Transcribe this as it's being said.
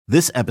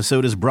This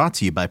episode is brought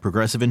to you by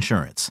Progressive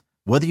Insurance.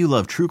 Whether you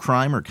love true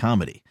crime or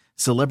comedy,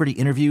 celebrity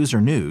interviews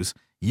or news,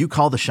 you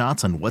call the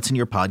shots on what's in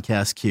your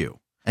podcast queue.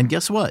 And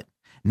guess what?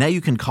 Now you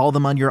can call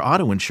them on your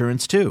auto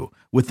insurance too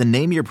with the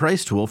Name Your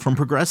Price tool from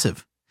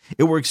Progressive.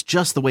 It works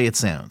just the way it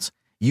sounds.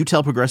 You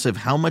tell Progressive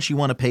how much you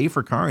want to pay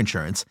for car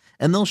insurance,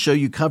 and they'll show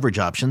you coverage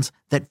options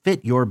that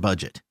fit your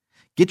budget.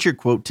 Get your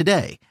quote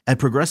today at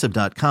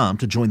Progressive.com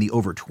to join the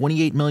over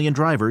 28 million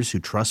drivers who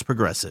trust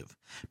Progressive.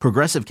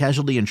 Progressive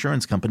Casualty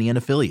Insurance Company and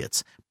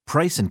Affiliates.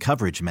 Price and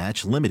coverage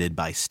match limited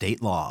by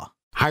state law.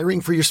 Hiring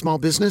for your small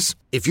business?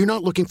 If you're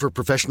not looking for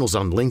professionals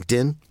on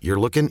LinkedIn, you're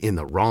looking in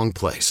the wrong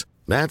place.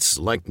 That's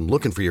like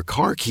looking for your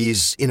car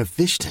keys in a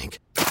fish tank.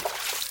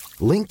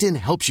 LinkedIn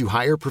helps you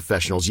hire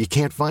professionals you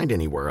can't find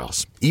anywhere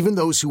else, even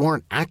those who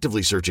aren't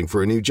actively searching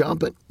for a new job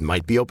but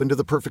might be open to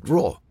the perfect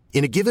role.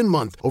 In a given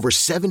month, over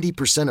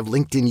 70% of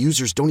LinkedIn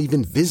users don't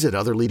even visit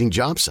other leading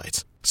job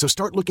sites. So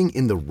start looking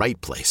in the right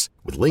place.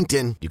 With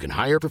LinkedIn, you can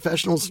hire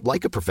professionals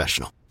like a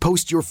professional.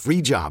 Post your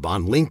free job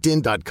on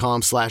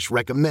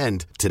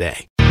linkedin.com/recommend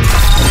today.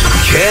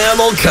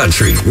 Camel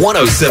Country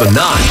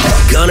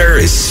 107.9. Gunner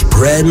is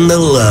spreading the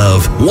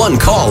love, one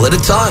call at a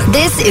time.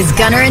 This is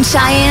Gunner and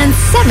Cheyenne,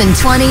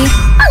 720.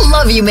 I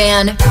love you,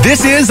 man.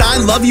 This is I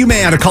Love You,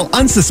 Man. I call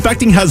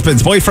unsuspecting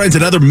husbands, boyfriends,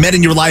 and other men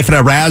in your life, and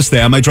I razz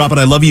them. I drop an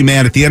I Love You,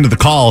 Man at the end of the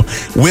call.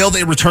 Will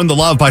they return the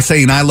love by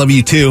saying I love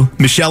you, too?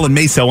 Michelle in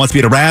Mesa wants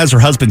me to razz her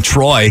husband,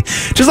 Troy.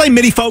 Just like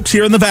many folks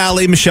here in the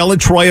Valley, Michelle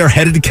and Troy are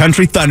headed to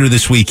Country Thunder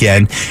this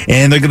weekend,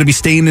 and they're going to be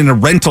staying in a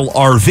rental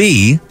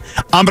RV.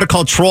 I'm going to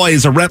call Troy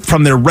as a rep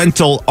from their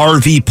rental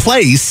RV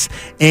place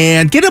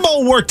and get him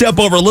all worked up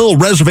over a little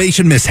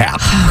reservation mishap.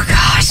 Oh,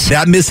 gosh.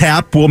 That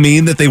mishap will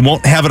mean that they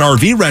won't have an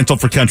RV rental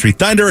for Country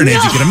Thunder, and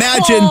as you can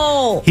imagine,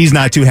 he's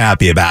not too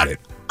happy about it.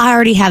 I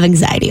already have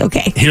anxiety,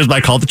 okay. Here's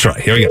my call to Troy.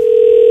 Here we go.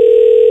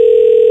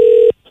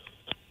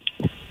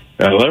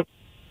 Hello?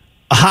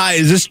 Hi,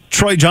 is this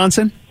Troy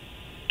Johnson?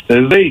 This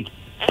is he.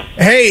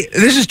 Hey,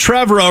 this is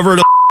Trevor over at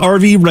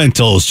RV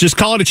Rentals. Just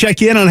calling to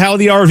check in on how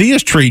the RV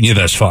is treating you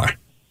thus far.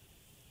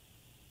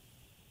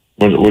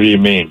 What do you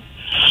mean?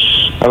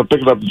 I don't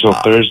pick it up until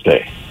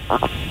Thursday.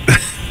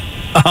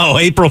 Oh,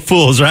 April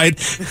Fools, right?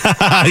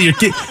 You're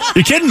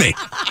kidding me.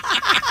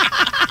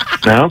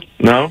 No,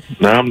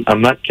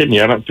 I'm not kidding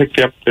you. I don't pick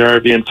up the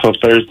RV until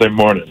Thursday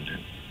morning.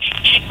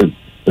 Did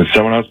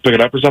someone else pick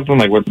it up or something?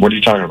 Like, what are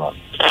you talking about?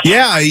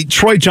 Yeah,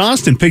 Troy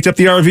Johnston picked up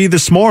the RV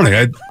this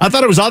morning. I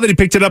thought it was odd that he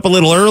picked it up a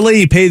little early.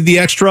 He paid the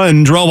extra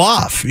and drove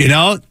off. You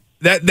know,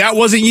 that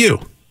wasn't you.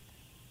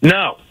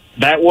 No,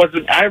 that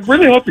wasn't. I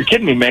really hope you're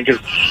kidding me, man, because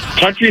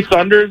Country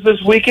Thunder is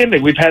this weekend,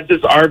 and we've had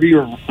this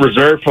RV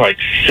reserved for like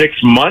 6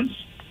 months.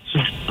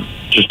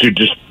 Just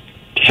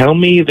tell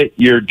me that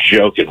you're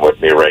joking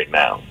with me right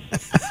now.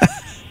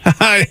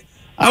 I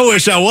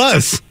wish I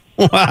was.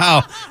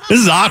 Wow, this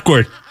is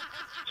awkward.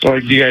 So,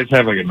 like, do you guys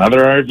have like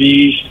another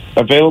RV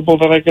available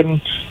that I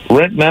can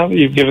rent now that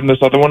you've given this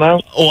other one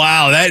out?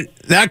 Wow,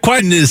 that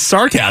question is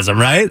sarcasm,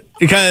 right?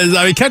 Because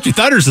I mean, Country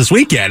Thunder's this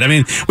weekend. I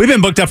mean, we've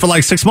been booked up for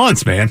like 6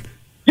 months, man.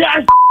 Yeah,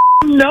 I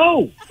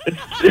know.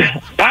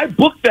 I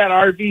booked that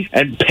RV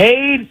and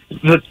paid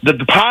the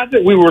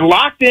deposit. We were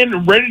locked in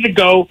and ready to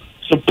go.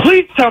 So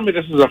please tell me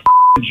this is a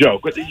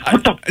joke. What the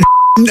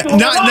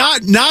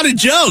not a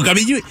joke. I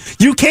mean,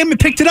 you came and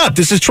picked it up.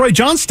 This is Troy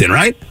Johnston,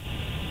 right?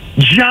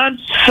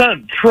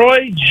 Johnson,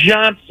 Troy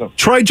Johnson.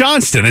 Troy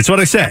Johnston. That's what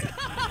I said.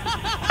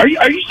 Are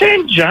you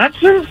saying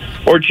Johnson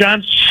or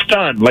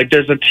Johnston? Like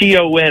there's a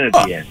T-O-N at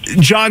the end.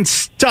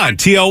 Johnston,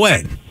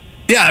 T-O-N.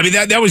 Yeah, I mean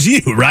that was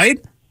you, right?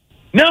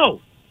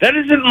 No, that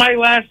isn't my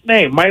last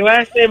name. My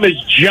last name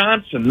is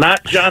Johnson,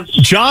 not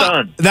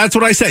Johnston. That's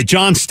what I said,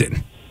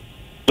 Johnston.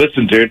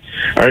 Listen, dude.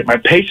 All right, my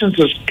patience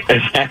is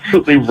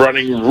absolutely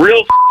running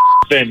real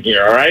thin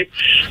here. All right,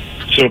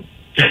 so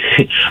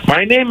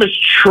my name is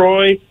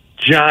Troy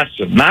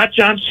Johnson, not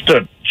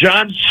Johnston.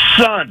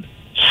 Johnson,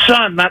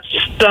 son, not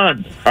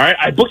stun. All right,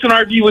 I booked an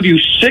RV with you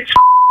 6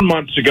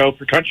 months ago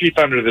for Country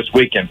Thunder this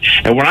weekend,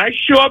 and when I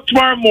show up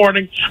tomorrow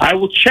morning, I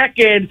will check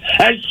in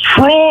as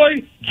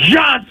Troy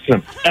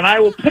Johnson, and I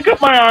will pick up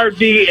my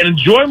RV and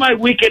enjoy my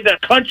weekend at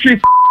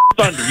Country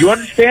Thunder. You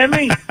understand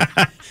me?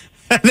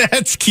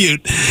 That's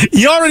cute.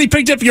 You already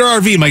picked up your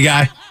RV, my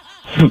guy.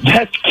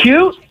 That's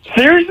cute?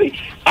 Seriously?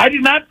 I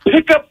did not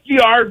pick up the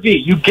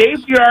RV. You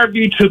gave the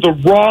RV to the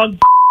wrong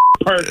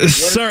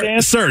person.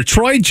 Sir,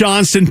 Troy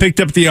Johnston picked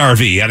up the RV.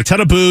 He had a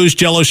ton of booze,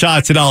 Jello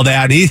shots, and all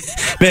that. He's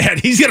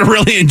going to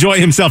really enjoy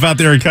himself out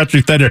there in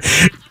Country Thunder.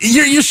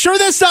 You're sure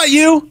that's not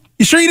you?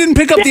 You sure you didn't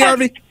pick up the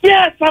RV?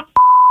 Yes, I'm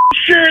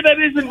sure that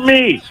isn't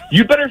me.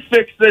 You better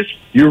fix this.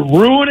 You're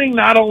ruining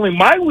not only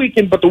my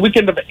weekend, but the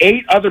weekend of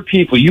 8 other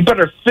people. You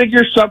better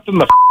figure something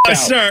the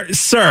out.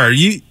 Sir,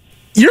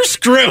 you're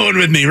screwing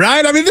with me,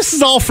 right? I mean, this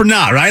is all for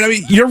naught, right? I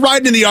mean, you're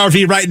riding in the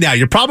RV right now.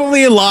 You're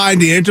probably in line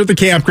to enter the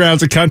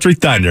campgrounds at Country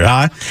Thunder,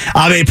 huh?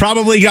 I mean,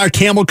 probably got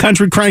Camel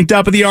Country cranked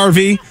up at the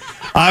RV.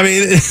 I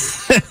mean,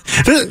 this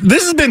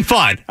has been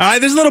fun. All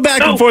right, this little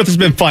back and forth has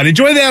been fun.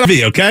 Enjoy the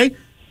RV, okay?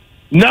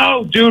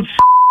 No, dude,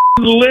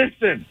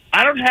 listen.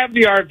 I don't have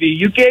the RV.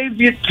 You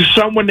gave it to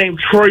someone named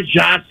Troy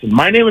Johnson.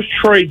 My name is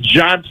Troy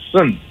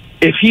Johnson.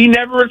 If he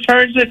never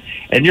returns it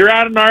and you're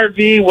out in an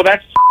RV, well,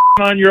 that's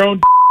on your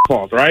own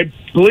fault, right?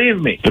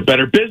 Believe me. The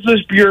Better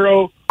Business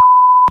Bureau,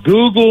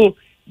 Google,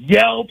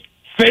 Yelp,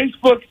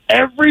 Facebook,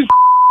 every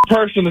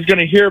person is going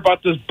to hear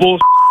about this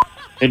bullshit.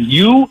 And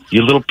you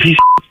little piece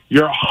of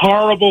you're a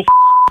horrible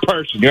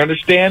person. You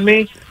understand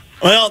me?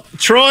 Well,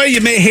 Troy,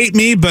 you may hate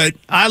me, but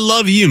I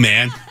love you,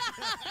 man.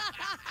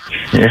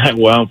 Yeah,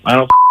 well, I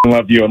don't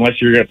love you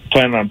unless you're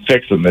planning on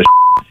fixing this.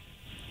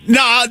 No,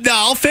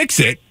 I'll fix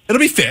it. It'll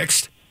be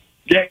fixed.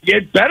 Yeah,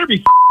 it better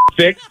be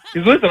fixed.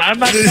 Because listen, I'm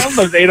not telling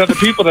those 8 other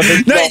people that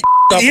they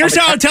No, here's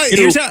how I'll tell you.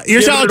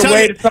 Here's how I'll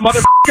tell you. To some other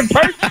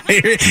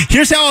person.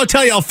 Here's how I'll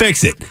tell you. I'll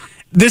fix it.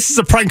 This is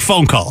a prank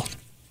phone call.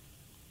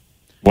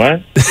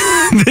 What?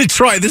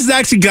 Troy, this is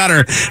actually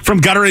Gunner from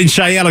Gunner and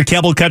Cheyenne on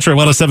Cable Country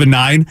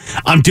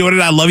 107.9. I'm doing it.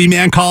 I love you,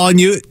 man. Calling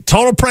you.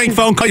 Total prank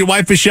phone call. Your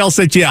wife Michelle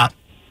sent you out.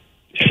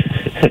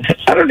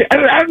 I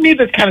don't need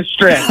this kind of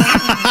stress.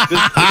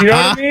 You know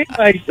what I mean?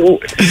 Like,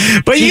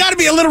 but you got to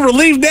be a little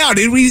relieved now,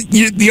 dude.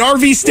 The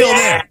RV's still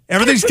there.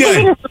 Everything's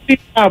good.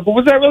 But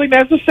was that really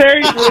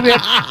necessary?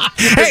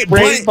 Hey,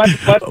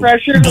 blood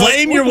pressure.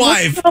 Blame your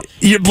wife.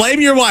 You blame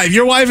your wife.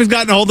 Your wife has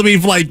gotten a hold of me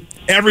for like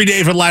every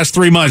day for the last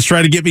 3 months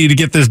trying to get me to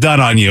get this done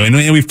on you, and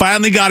we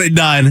finally got it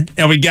done,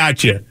 and we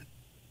got you.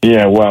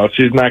 Yeah, well,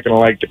 she's not going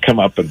to like to come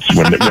up and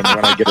when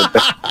I get it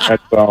done.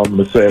 That's all I'm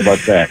going to say about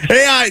that.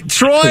 Hey,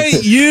 Troy,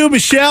 you,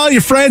 Michelle,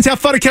 your friends, have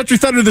fun at Country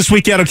Thunder this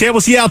weekend, okay?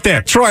 We'll see you out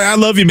there. Troy, I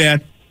love you,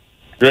 man.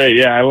 Great,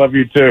 yeah, I love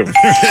you too. Was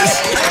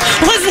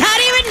that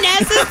even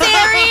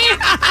necessary?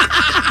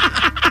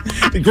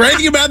 The great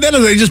thing about that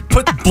is they just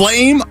put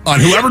blame on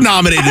whoever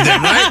nominated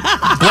them,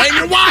 right? Blame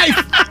your wife.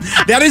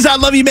 That is I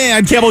Love You,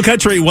 Man, Cable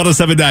Country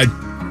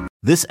 107.9.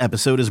 This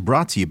episode is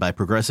brought to you by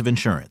Progressive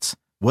Insurance.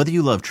 Whether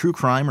you love true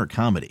crime or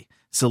comedy,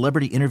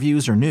 celebrity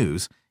interviews or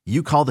news,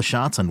 you call the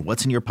shots on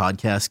what's in your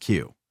podcast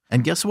queue.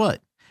 And guess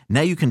what? Now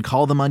you can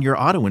call them on your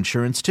auto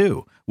insurance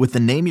too with the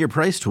Name Your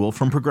Price tool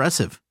from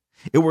Progressive.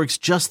 It works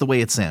just the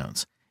way it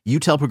sounds. You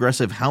tell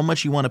Progressive how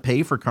much you want to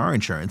pay for car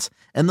insurance,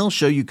 and they'll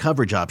show you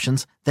coverage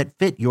options that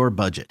fit your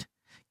budget.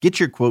 Get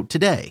your quote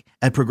today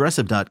at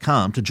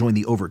Progressive.com to join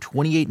the over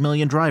 28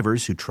 million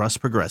drivers who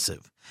trust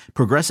Progressive.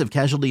 Progressive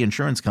Casualty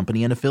Insurance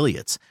Company and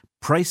Affiliates.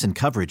 Price and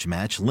coverage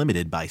match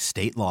limited by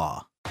state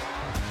law.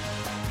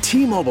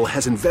 T-Mobile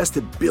has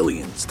invested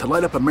billions to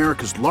light up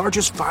America's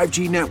largest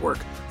 5G network,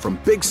 from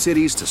big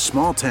cities to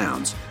small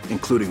towns,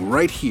 including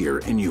right here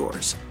in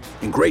yours.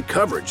 And great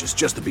coverage is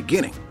just the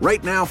beginning.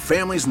 Right now,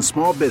 families and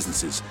small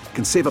businesses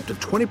can save up to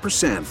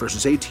 20%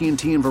 versus AT&T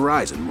and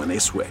Verizon when they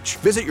switch.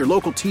 Visit your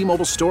local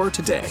T-Mobile store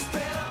today.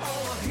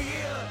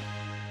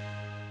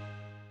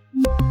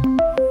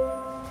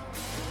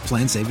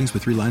 Plan savings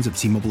with 3 lines of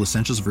T-Mobile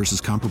Essentials versus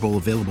comparable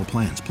available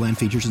plans. Plan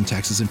features and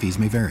taxes and fees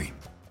may vary.